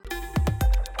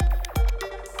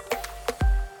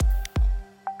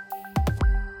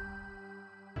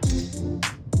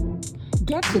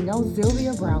Get to know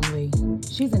Sylvia Brownlee.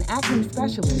 She's an acne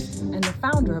specialist and the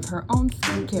founder of her own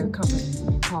skincare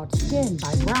company called Skin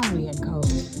by Brownlee & Co.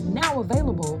 Now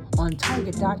available on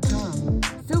Target.com.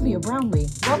 Sylvia Brownlee,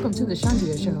 welcome to the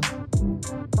Chundria Show.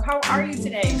 How are you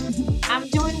today? I'm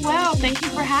doing well. Thank you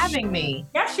for having me.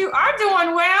 Yes, you are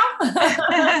doing well.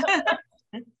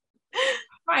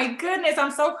 My goodness,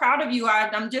 I'm so proud of you.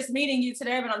 I'm just meeting you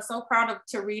today, but I'm so proud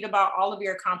to read about all of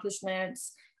your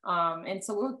accomplishments. And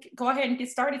so we'll go ahead and get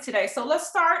started today. So let's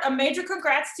start. A major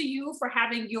congrats to you for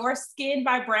having your Skin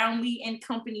by Brownlee and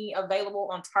Company available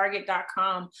on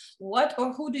Target.com. What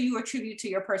or who do you attribute to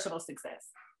your personal success?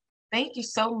 Thank you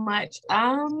so much.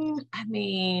 Hard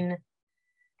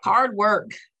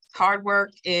work. Hard work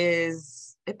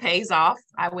it pays off,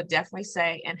 I would definitely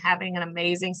say, and having an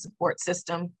amazing support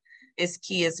system is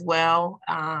key as well.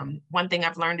 One thing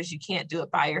I've learned is you can't do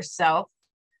it by yourself,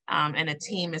 and a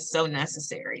team is so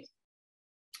necessary.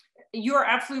 You're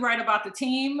absolutely right about the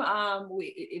team.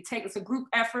 It takes a group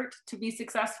effort to be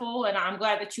successful, and I'm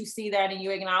glad that you see that and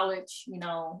you acknowledge,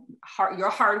 your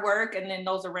hard work, and then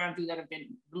those around you that have been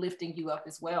lifting you up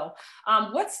as well.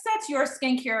 What sets your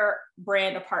skincare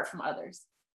brand apart from others?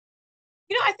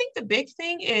 I think the big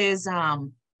thing is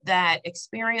that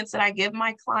experience that I give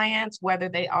my clients, whether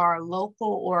they are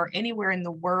local or anywhere in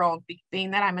the world.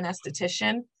 Being that I'm an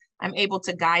esthetician, I'm able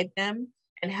to guide them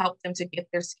and help them to get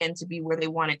their skin to be where they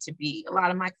want it to be. A lot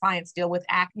of my clients deal with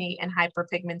acne and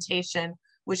hyperpigmentation,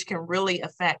 which can really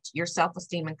affect your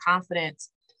self-esteem and confidence.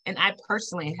 And I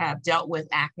personally have dealt with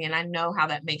acne, and I know how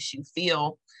that makes you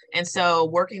feel. And so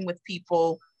working with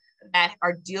people that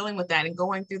are dealing with that and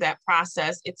going through that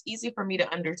process, it's easy for me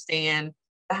to understand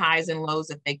the highs and lows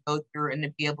that they go through and to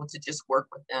be able to just work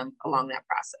with them along that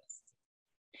process.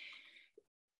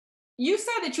 You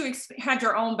said that you had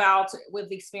your own bout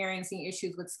with experiencing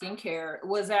issues with skincare.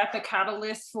 Was that the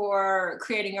catalyst for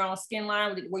creating your own skin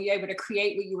line? Were you able to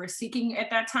create what you were seeking at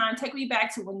that time? Take me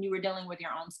back to when you were dealing with your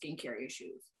own skincare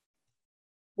issues.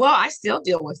 Well, I still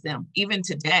deal with them even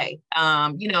today.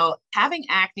 Having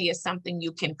acne is something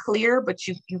you can clear, but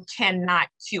you cannot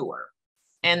cure.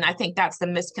 And I think that's the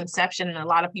misconception. And a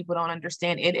lot of people don't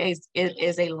understand it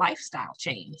is a lifestyle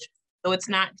change. So it's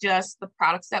not just the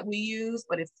products that we use,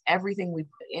 but it's everything we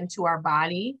put into our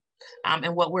body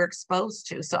and what we're exposed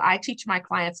to. So I teach my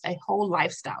clients a whole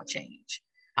lifestyle change.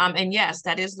 And yes,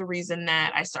 that is the reason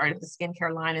that I started the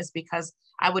skincare line, is because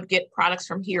I would get products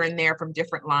from here and there from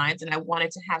different lines. And I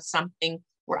wanted to have something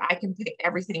where I can pick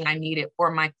everything I needed for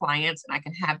my clients and I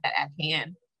can have that at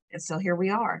hand. And so here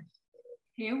we are.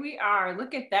 Here we are.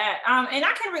 Look at that. And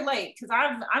I can relate because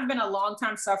I've been a long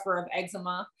time sufferer of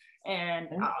eczema and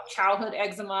childhood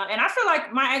eczema. And I feel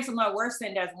like my eczema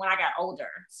worsened as when I got older.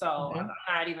 So I'm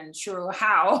not even sure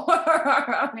how.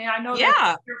 I mean, I know there's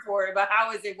cure for it, but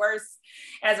how is it worse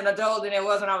as an adult than it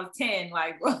was when I was 10?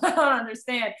 Like, I don't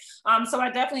understand. So I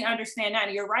definitely understand that.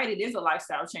 And you're right, it is a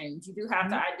lifestyle change. You do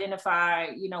have to identify,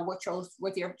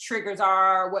 what your triggers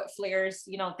are, what flares,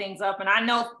 things up. And I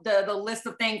know the list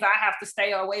of things I have to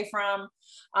stay away from,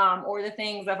 or the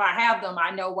things, if I have them,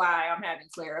 I know why I'm having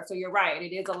flare-ups. So you're right,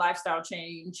 it is a lifestyle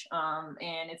change,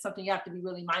 and it's something you have to be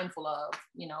really mindful of,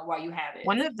 while you have it.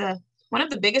 One of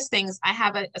the biggest things, I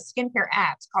have a skincare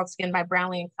app called Skin by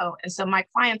Brownlee & Co. And so my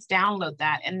clients download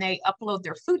that and they upload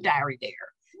their food diary there.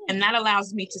 And that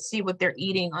allows me to see what they're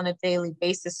eating on a daily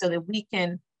basis so that we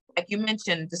can, like you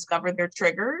mentioned, discover their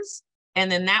triggers.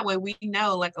 And then that way we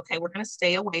know, like, okay, we're going to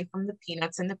stay away from the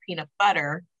peanuts and the peanut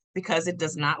butter because it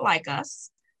does not like us.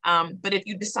 But if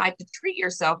you decide to treat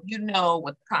yourself, you know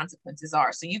what the consequences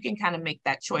are. So you can kind of make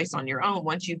that choice on your own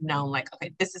once you've known, like,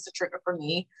 okay, this is a trigger for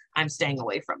me, I'm staying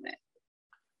away from it.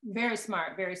 Very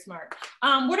smart, very smart.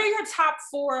 What are your top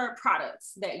 4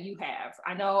 products that you have?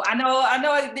 I know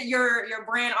that your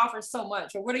brand offers so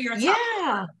much. Or what are your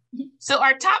top 4? So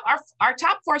our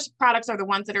top 4 products are the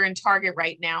ones that are in Target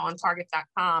right now on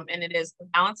Target.com, and it is the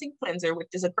Balancing Cleanser, which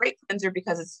is a great cleanser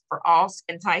because it's for all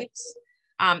skin types.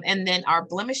 And then our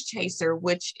Blemish Chaser,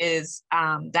 which is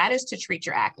that is to treat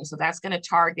your acne. So that's going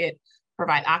to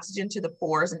provide oxygen to the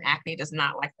pores, and acne does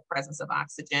not like the presence of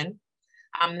oxygen.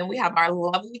 Then we have our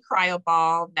lovely Cryo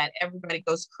Ball that everybody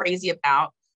goes crazy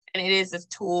about. And it is a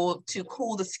tool to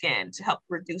cool the skin, to help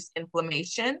reduce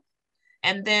inflammation.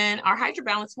 And then our Hydro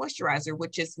Balance Moisturizer,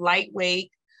 which is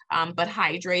lightweight, but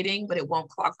hydrating, but it won't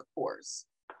clog the pores.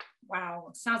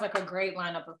 Wow, sounds like a great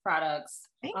lineup of products.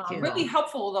 Thank you. Really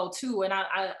helpful though too. And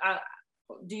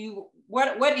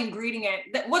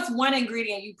what's one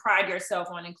ingredient you pride yourself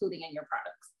on including in your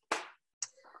products?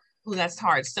 Oh, that's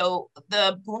hard. So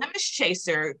the Blemish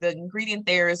Chaser, the ingredient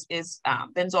there is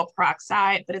benzoyl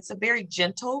peroxide, but it's a very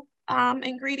gentle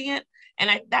ingredient.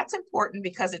 That's important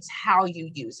because it's how you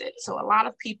use it. So a lot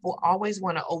of people always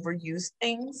want to overuse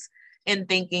things and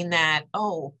thinking that,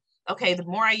 oh, okay, the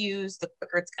more I use, the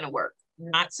quicker it's going to work.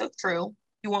 Not so true.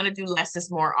 You want to do less is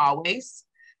more always.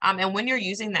 And when you're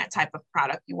using that type of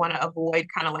product, you want to avoid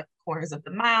kind of like the corners of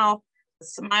the mouth, the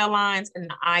smile lines, and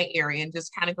the eye area, and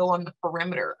just kind of go on the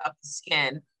perimeter of the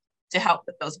skin to help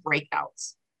with those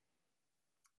breakouts.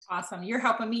 Awesome. You're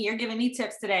helping me. You're giving me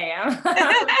tips today. I'm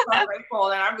so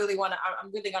grateful. And I'm really going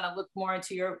to look more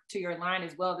into your line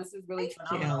as well. This is really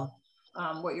phenomenal.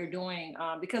 What you're doing,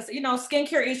 because, you know,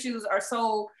 skincare issues are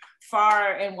so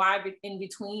far and wide in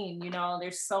between. You know,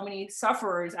 there's so many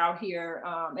sufferers out here,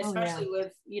 especially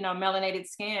with, you know, melanated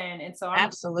skin. And so I'm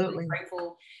absolutely really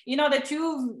grateful, you know, that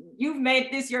you've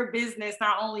made this your business,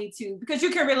 not only because you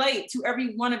can relate to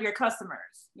every one of your customers.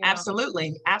 You know?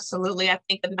 Absolutely. I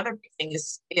think another big thing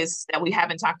is that we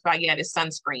haven't talked about yet is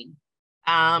sunscreen.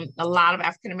 A lot of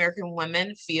African-American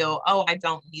women feel, oh, I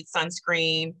don't need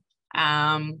sunscreen.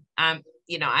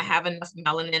 I have enough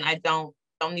melanin. I don't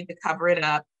need to cover it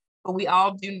up, but we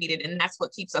all do need it. And that's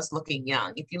what keeps us looking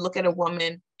young. If you look at a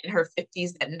woman in her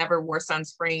 50s that never wore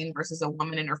sunscreen versus a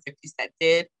woman in her 50s that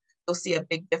did, you'll see a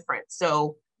big difference.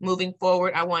 So moving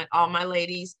forward, I want all my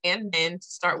ladies and men to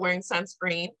start wearing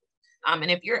sunscreen.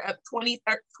 And if you're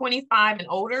 25 and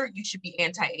older, you should be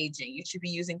anti-aging. You should be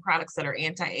using products that are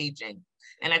anti-aging.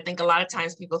 And I think a lot of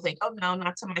times people think, oh no,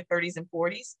 not to my 30s and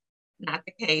 40s. Not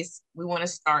the case. We want to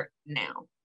start now.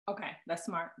 Okay, that's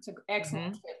smart. It's an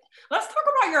excellent tip. Let's talk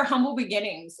about your humble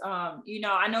beginnings.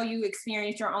 I know you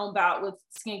experienced your own bout with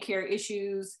skincare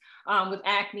issues, with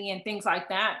acne and things like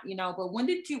that. You know, but when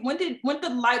did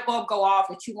the light bulb go off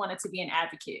that you wanted to be an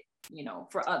advocate, you know,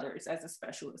 for others as a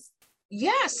specialist?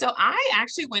 Yeah, so I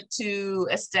actually went to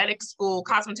aesthetic school,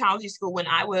 cosmetology school, when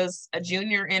I was a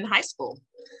junior in high school.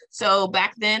 So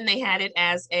back then they had it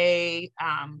as a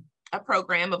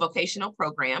program, a vocational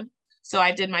program. So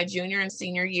I did my junior and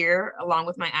senior year along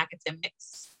with my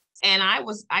academics. And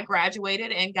I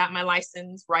graduated and got my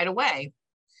license right away.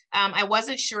 I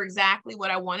wasn't sure exactly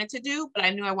what I wanted to do, but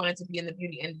I knew I wanted to be in the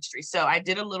beauty industry. So I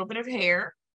did a little bit of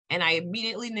hair and I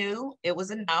immediately knew it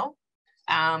was a no.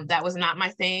 That was not my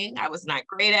thing. I was not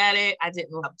great at it. I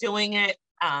didn't love doing it.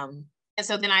 And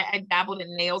so then I dabbled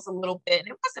in nails a little bit and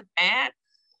it wasn't bad.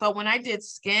 But when I did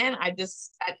skin,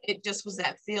 it just was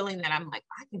that feeling that I'm like,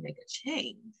 I can make a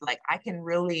change. Like I can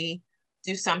really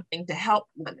do something to help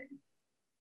women.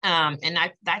 And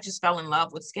I just fell in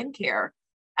love with skincare.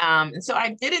 And so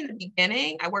I did in the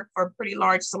beginning, I worked for a pretty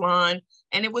large salon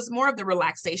and it was more of the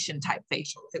relaxation type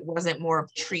facials. It wasn't more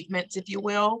of treatments, if you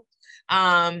will.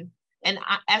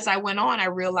 As I went on, I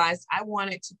realized I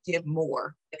wanted to give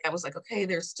more. Like I was like, okay,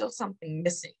 there's still something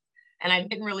missing. And I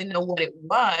didn't really know what it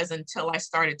was until I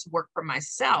started to work for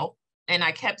myself. And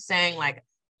I kept saying like,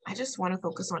 I just want to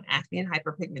focus on acne and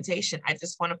hyperpigmentation. I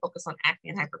just want to focus on acne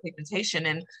and hyperpigmentation.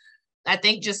 And I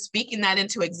think just speaking that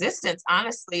into existence,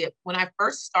 honestly, when I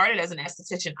first started as an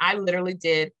esthetician, I literally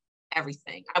did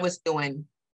everything. I was doing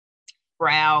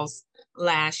brows,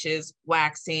 lashes,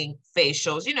 waxing,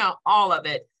 facials, all of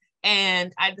it.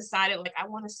 And I decided like, I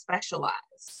want to specialize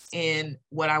in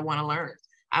what I want to learn.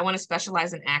 I want to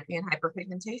specialize in acne and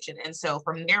hyperpigmentation. And so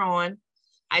from there on,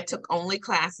 I took only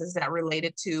classes that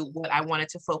related to what I wanted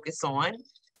to focus on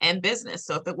and business.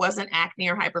 So if it wasn't acne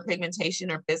or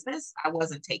hyperpigmentation or business, I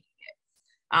wasn't taking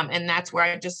it. And that's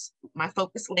where my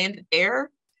focus landed there.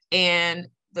 And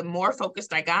the more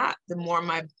focused I got, the more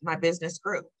my business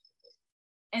grew.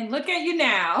 And look at you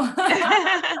now.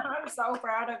 I'm so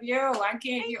proud of you. I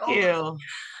can't get over it.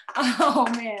 Oh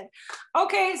man.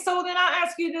 Okay, so then I'll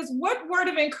ask you this. What word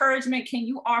of encouragement can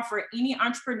you offer any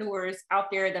entrepreneurs out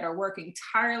there that are working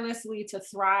tirelessly to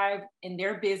thrive in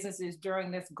their businesses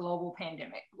during this global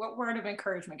pandemic? What word of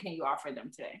encouragement can you offer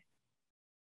them today?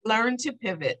 Learn to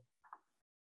pivot.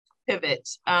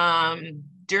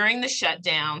 During the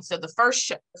shutdown, so the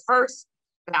first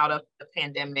bout of the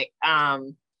pandemic,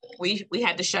 we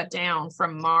had to shut down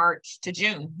from March to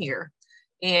June here.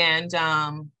 And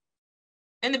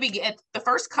in the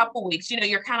first couple weeks,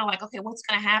 you're kind of like, okay, what's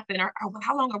going to happen? Or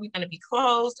how long are we going to be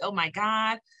closed? Oh my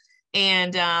God.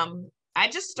 And I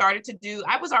just started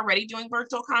I was already doing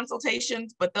virtual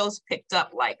consultations, but those picked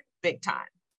up like big time.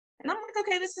 And I'm like,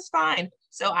 okay, this is fine.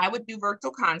 So I would do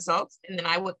virtual consults and then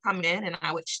I would come in and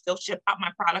I would still ship out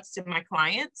my products to my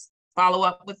clients, follow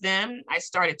up with them. I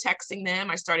started texting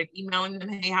them. I started emailing them.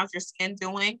 Hey, how's your skin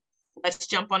doing? Let's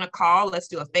jump on a call. Let's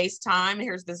do a FaceTime.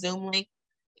 Here's the Zoom link.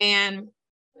 And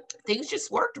things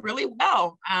just worked really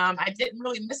well. I didn't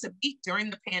really miss a beat during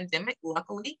the pandemic,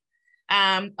 luckily.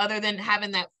 other than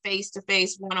having that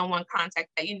face-to-face one-on-one contact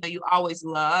that, you know, you always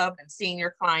love and seeing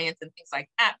your clients and things like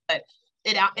that. But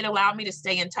it allowed me to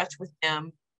stay in touch with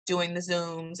them doing the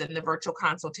Zooms and the virtual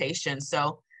consultations.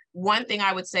 So one thing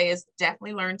I would say is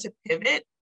definitely learn to pivot.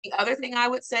 The other thing I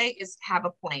would say is have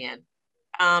a plan.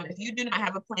 If you do not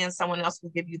have a plan, someone else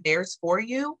will give you theirs for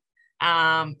you.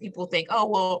 People think, oh,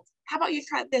 well, how about you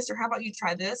try this? Or how about you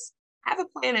try this? Have a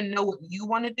plan and know what you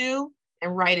want to do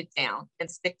and write it down and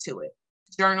stick to it.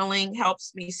 Journaling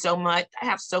helps me so much. I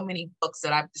have so many books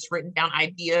that I've just written down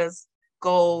ideas,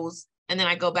 goals, and then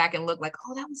I go back and look like,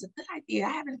 oh, that was a good idea.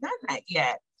 I haven't done that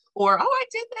yet. Or, oh, I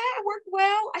did that. It worked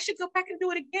well. I should go back and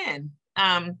do it again.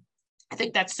 I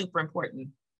think that's super important.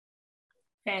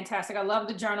 Fantastic. I love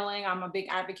the journaling. I'm a big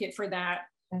advocate for that.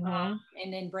 Mm-hmm.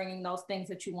 And then bringing those things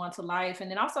that you want to life,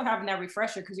 and then also having that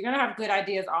refresher, because you're going to have good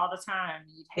ideas all the time.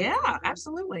 Yeah,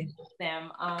 absolutely.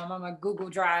 Them. I'm a Google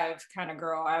Drive kind of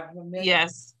girl. I have a million.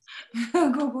 Yes.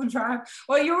 Google Drive.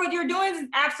 Well, you're doing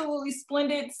absolutely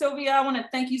splendid, Sylvia. I want to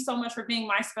thank you so much for being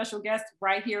my special guest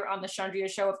right here on the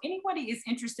Chundria Show. If anybody is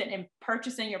interested in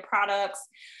purchasing your products,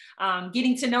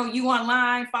 getting to know you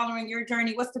online, following your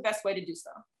journey, what's the best way to do so?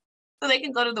 So they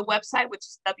can go to the website, which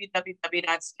is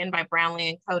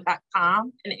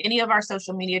www.skinbybrownleeandco.com. And any of our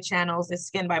social media channels is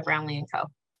Skin by Brownlee & Co.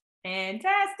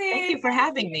 Fantastic. Thank you for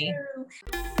having me.